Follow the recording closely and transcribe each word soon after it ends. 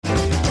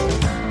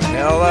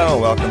Hello,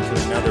 welcome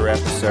to another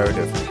episode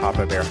of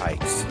Papa Bear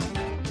Hikes.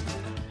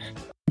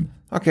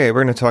 Okay,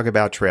 we're going to talk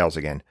about trails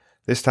again.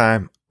 This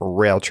time,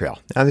 rail trail.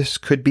 Now, this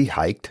could be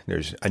hiked.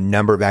 There's a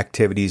number of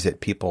activities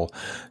that people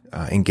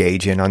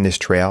engage in on this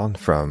trail,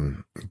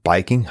 from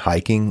biking,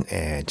 hiking,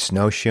 and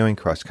snowshoeing,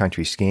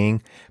 cross-country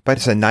skiing. But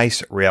it's a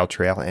nice rail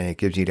trail, and it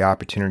gives you the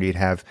opportunity to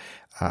have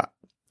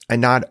a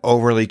not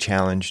overly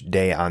challenged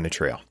day on the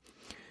trail.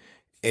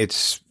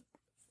 It's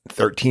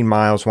 13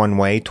 miles one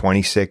way,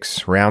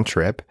 26 round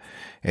trip.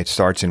 It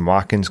starts in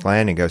Watkins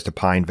Glen and goes to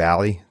Pine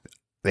Valley.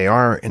 They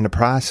are in the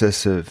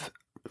process of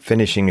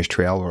finishing this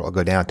trail where it'll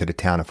go down to the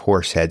town of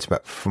Horseheads.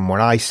 But from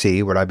what I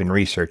see, what I've been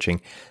researching,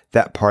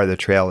 that part of the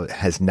trail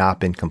has not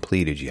been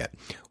completed yet.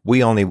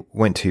 We only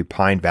went to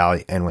Pine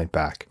Valley and went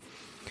back.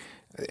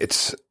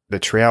 The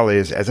trail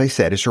is, as I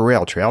said, it's a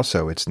rail trail,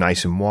 so it's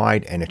nice and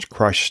wide and it's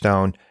crushed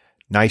stone,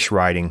 nice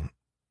riding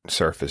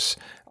surface.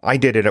 I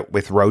did it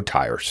with road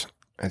tires.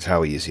 That's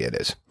how easy it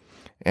is.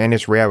 And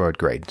it's railroad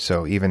grade,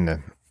 so even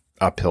the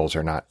uphills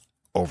are not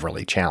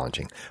overly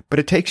challenging. But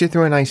it takes you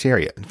through a nice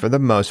area. For the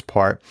most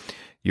part,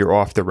 you're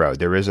off the road.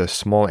 There is a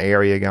small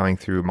area going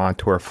through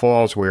Montour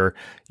Falls where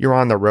you're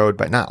on the road,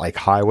 but not like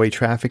highway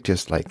traffic,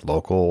 just like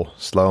local,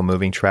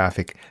 slow-moving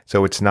traffic.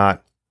 So it's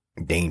not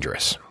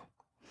dangerous.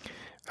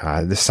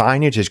 The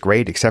signage is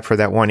great, except for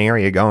that one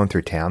area going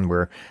through town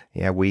where,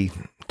 we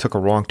took a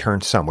wrong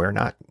turn somewhere.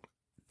 Not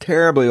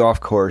terribly off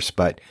course,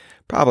 but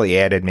probably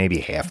added maybe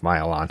a half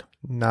mile on.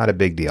 Not a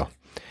big deal.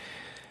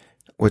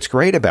 What's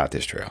great about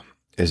this trail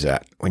is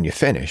that when you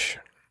finish,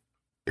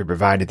 you're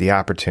provided the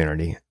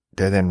opportunity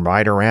to then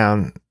ride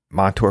around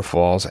Montour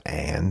Falls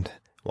and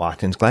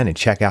Watkins Glen and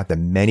check out the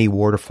many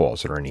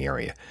waterfalls that are in the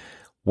area.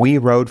 We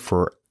rode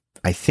for,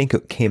 I think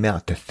it came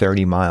out to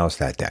 30 miles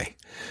that day,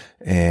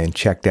 and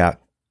checked out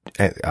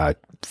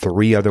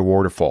 3 other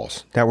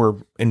waterfalls that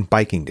were in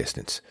biking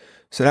distance.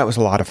 So that was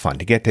a lot of fun.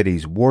 To get to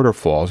these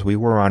waterfalls, we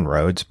were on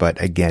roads,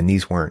 but again,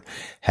 these weren't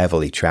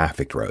heavily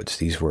trafficked roads.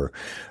 These were,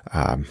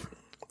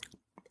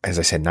 as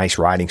I said, nice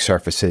riding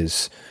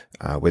surfaces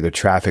where the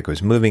traffic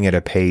was moving at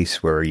a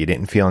pace where you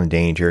didn't feel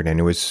endangered, and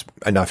there was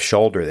enough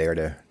shoulder there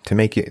to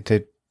make you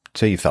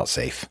so you felt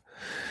safe.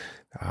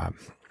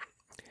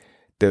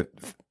 The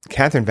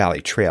Catherine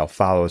Valley Trail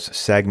follows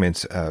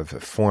segments of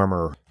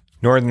former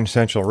Northern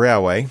Central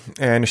Railway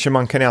and the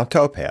Chemung Canal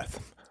towpath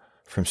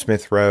from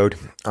Smith Road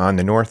on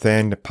the north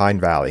end of Pine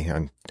Valley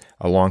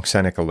along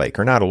Seneca Lake,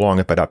 or not along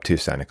it, but up to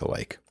Seneca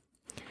Lake.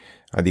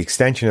 The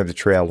extension of the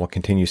trail will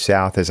continue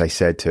south, as I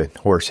said, to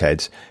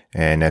Horseheads,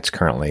 and that's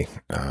currently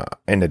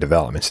in the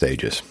development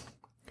stages.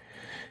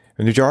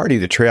 The majority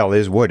of the trail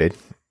is wooded,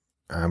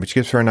 which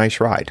gives for a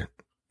nice ride.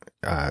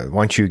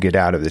 Once you get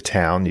out of the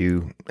town,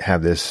 you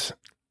have this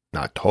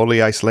not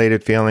totally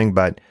isolated feeling,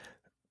 but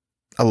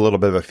a little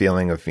bit of a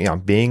feeling of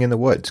being in the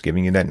woods,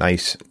 giving you that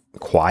nice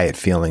quiet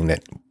feeling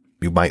that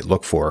you might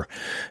look for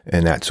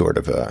in that sort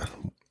of a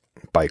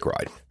bike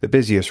ride. The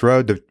busiest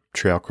road the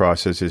trail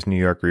crosses is New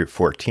York Route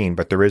 14,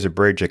 but there is a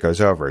bridge that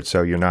goes over it,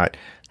 so you're not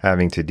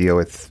having to deal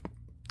with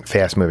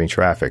fast-moving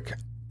traffic.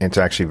 It's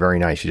actually very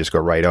nice. You just go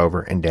right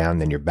over and down,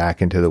 then you're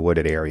back into the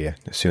wooded area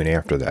soon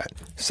after that.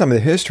 Some of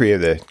the history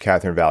of the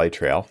Catherine Valley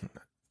Trail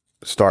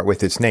start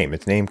with its name.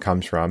 Its name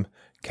comes from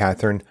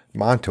Catherine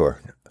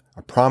Montour,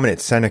 a prominent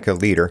Seneca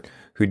leader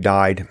who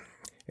died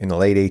in the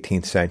late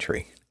 18th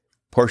century.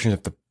 Portions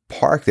of the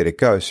park that it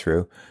goes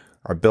through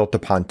are built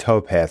upon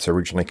towpaths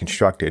originally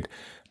constructed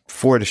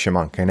for the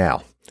Chemung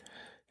Canal.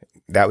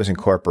 That was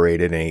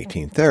incorporated in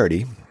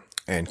 1830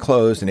 and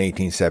closed in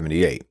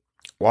 1878.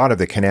 A lot of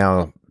the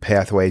canal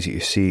pathways that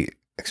you see,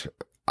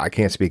 I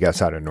can't speak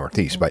outside of the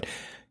Northeast, but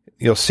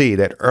you'll see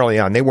that early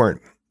on they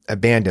weren't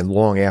abandoned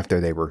long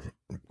after they were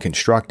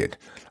constructed.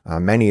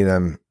 Many of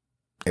them,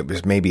 it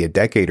was maybe a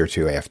decade or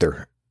two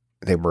after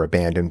they were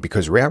abandoned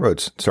because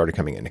railroads started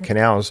coming in. The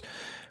canals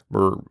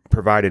were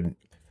provided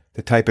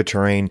the type of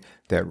terrain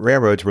that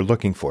railroads were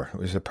looking for. It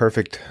was a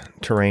perfect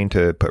terrain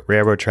to put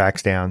railroad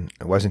tracks down.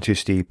 It wasn't too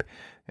steep,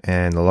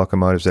 and the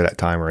locomotives at that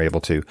time were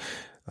able to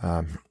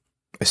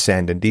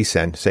ascend and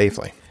descend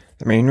safely.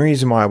 The main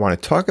reason why I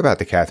want to talk about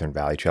the Catherine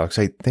Valley Trail is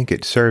I think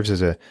it serves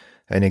as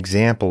an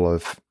example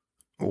of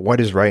what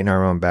is right in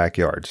our own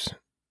backyards.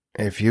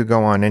 If you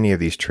go on any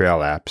of these trail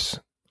apps,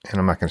 and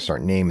I'm not going to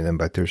start naming them,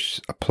 but there's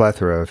a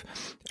plethora of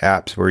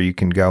apps where you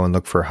can go and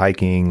look for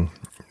hiking,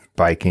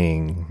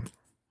 biking,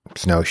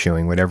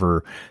 snowshoeing,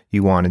 whatever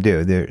you want to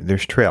do.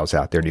 There's trails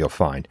out there that you'll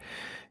find.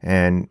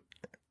 And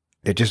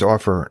they just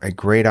offer a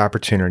great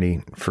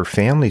opportunity for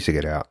families to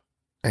get out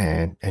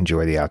and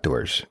enjoy the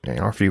outdoors.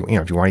 If you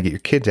want to get your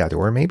kids out there,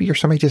 or maybe you're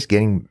somebody just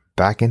getting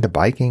back into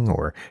biking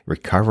or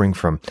recovering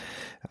from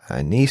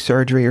a knee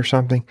surgery or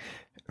something,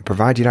 it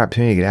provides you an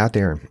opportunity to get out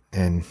there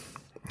and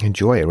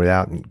enjoy it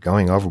without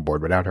going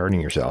overboard, without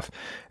hurting yourself.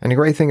 And the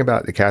great thing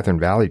about the Catherine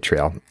Valley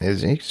Trail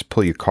is you just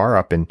pull your car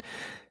up and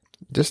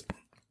just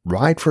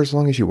ride for as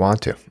long as you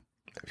want to.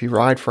 If you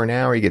ride for an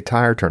hour, you get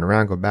tired, turn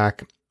around, go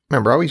back.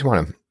 Remember, I always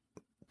want to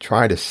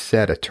try to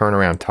set a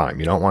turnaround time.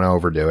 You don't want to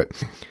overdo it.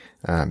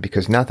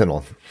 because nothing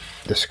will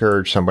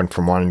discourage someone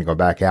from wanting to go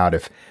back out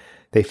if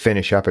they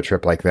finish up a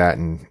trip like that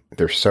and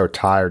they're so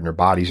tired and their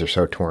bodies are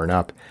so torn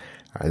up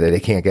that they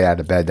can't get out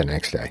of bed the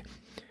next day.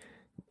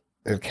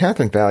 The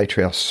Catherine Valley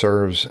Trail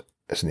serves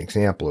as an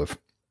example of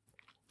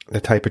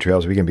the type of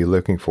trails we can be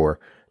looking for,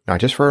 not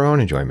just for our own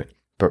enjoyment,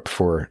 but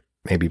for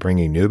maybe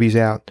bringing newbies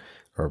out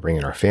or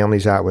bringing our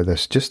families out with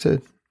us just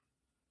to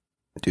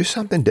do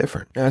something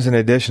different. As an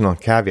additional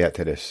caveat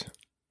to this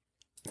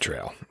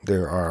trail,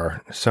 there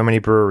are so many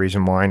breweries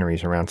and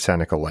wineries around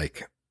Seneca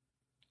Lake.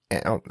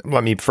 And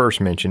let me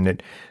first mention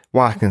that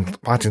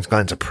Watkins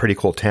Glen's a pretty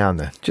cool town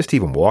to just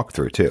even walk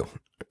through, too.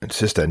 It's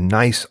just a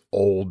nice,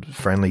 old,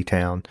 friendly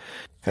town.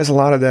 Has a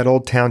lot of that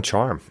old town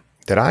charm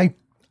that I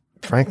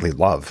frankly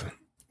love.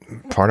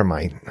 Part of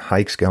my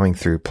hikes going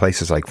through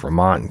places like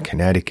Vermont and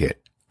Connecticut,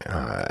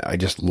 I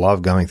just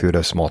love going through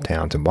those small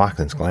towns, and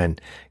Watkins Glen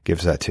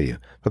gives that to you.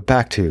 But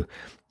back to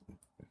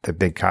the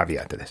big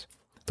caveat to this.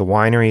 The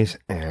wineries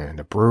and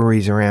the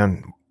breweries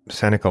around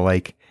Seneca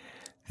Lake,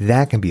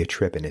 that can be a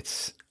trip in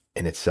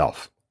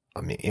itself.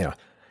 I mean,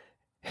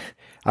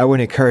 I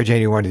wouldn't encourage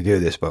anyone to do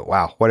this, but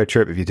wow, what a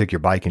trip if you took your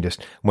bike and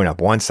just went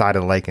up one side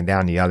of the lake and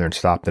down the other and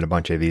stopped at a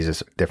bunch of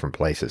these different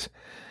places.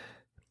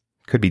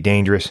 Could be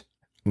dangerous.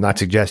 I'm not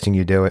suggesting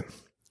you do it,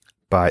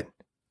 but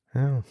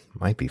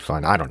might be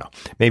fun. I don't know.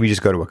 Maybe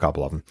just go to a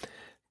couple of them.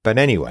 But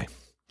anyway,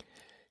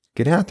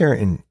 get out there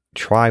and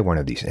try one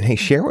of these. And hey,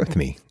 share with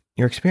me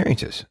your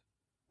experiences.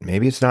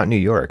 Maybe it's not New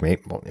York.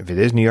 Maybe, well, if it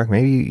is New York,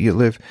 maybe you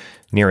live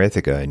near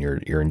Ithaca and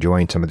you're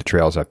enjoying some of the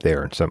trails up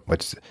there and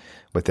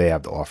what they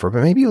have to offer.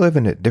 But maybe you live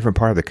in a different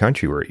part of the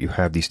country where you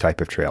have these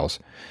type of trails.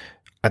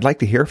 I'd like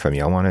to hear from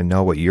you. I want to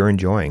know what you're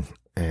enjoying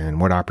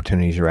and what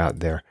opportunities are out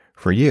there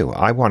for you.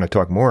 I want to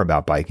talk more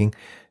about biking.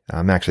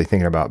 I'm actually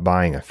thinking about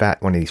buying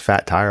one of these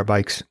fat tire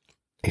bikes.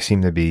 They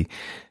seem to be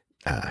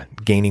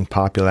gaining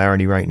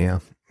popularity right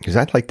now because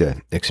I'd like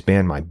to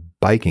expand my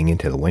biking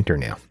into the winter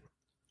now.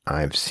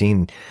 I've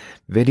seen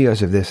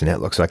videos of this and it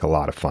looks like a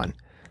lot of fun.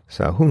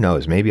 So who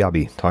knows? Maybe I'll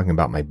be talking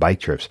about my bike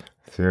trips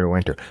through the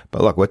winter.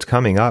 But look, what's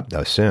coming up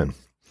though soon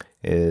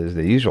is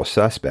the usual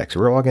suspects.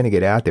 We're all going to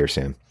get out there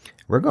soon.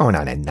 We're going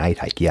on a night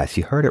hike. Yes,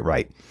 you heard it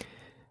right.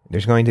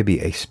 There's going to be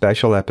a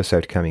special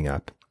episode coming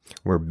up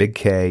where Big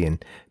K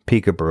and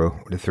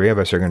Peekaboo, the three of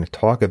us, are going to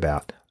talk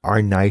about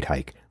our night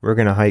hike. We're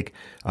going to hike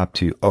up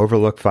to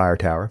Overlook Fire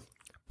Tower,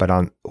 but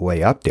on the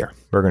way up there,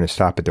 we're going to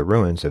stop at the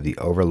ruins of the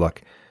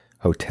Overlook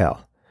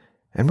Hotel,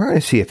 and we're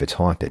going to see if it's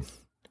haunted.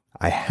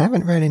 I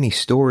haven't read any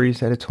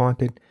stories that it's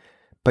haunted,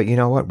 but you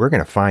know what? We're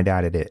going to find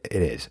out it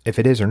is, if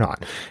it is or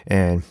not.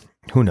 And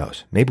who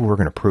knows? Maybe we're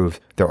going to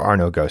prove there are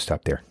no ghosts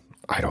up there.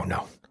 I don't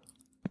know.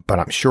 But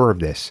I'm sure of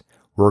this.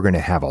 We're going to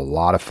have a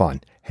lot of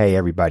fun. Hey,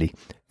 everybody.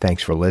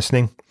 Thanks for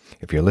listening.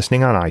 If you're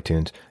listening on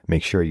iTunes,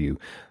 make sure you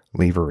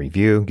leave a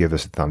review, give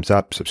us a thumbs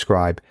up,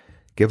 subscribe,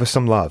 give us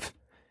some love.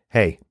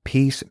 Hey,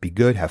 peace, be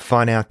good, have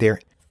fun out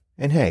there.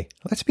 And hey,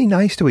 let's be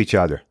nice to each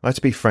other. Let's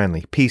be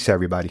friendly. Peace,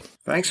 everybody.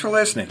 Thanks for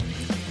listening.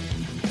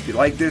 If you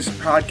like this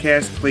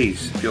podcast,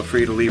 please feel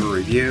free to leave a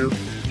review.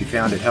 If you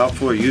found it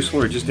helpful or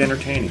useful or just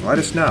entertaining, let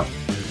us know.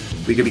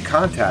 We can be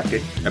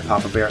contacted at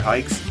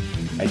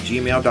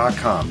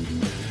papabearhikes@gmail.com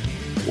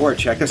or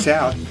check us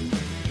out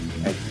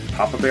at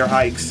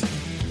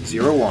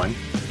papabearhikes01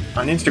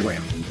 on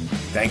Instagram.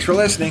 Thanks for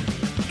listening.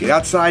 Get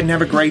outside and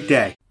have a great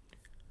day.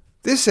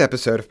 This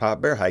episode of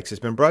Papa Bear Hikes has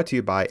been brought to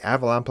you by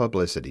Avalon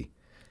Publicity.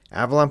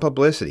 Avalon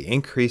Publicity,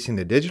 increasing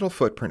the digital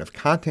footprint of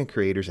content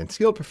creators and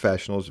skilled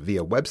professionals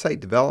via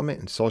website development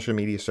and social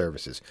media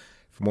services.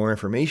 For more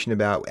information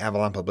about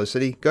Avalon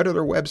Publicity, go to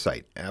their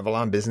website,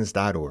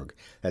 avalonbusiness.org.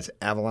 That's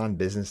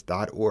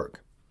avalonbusiness.org.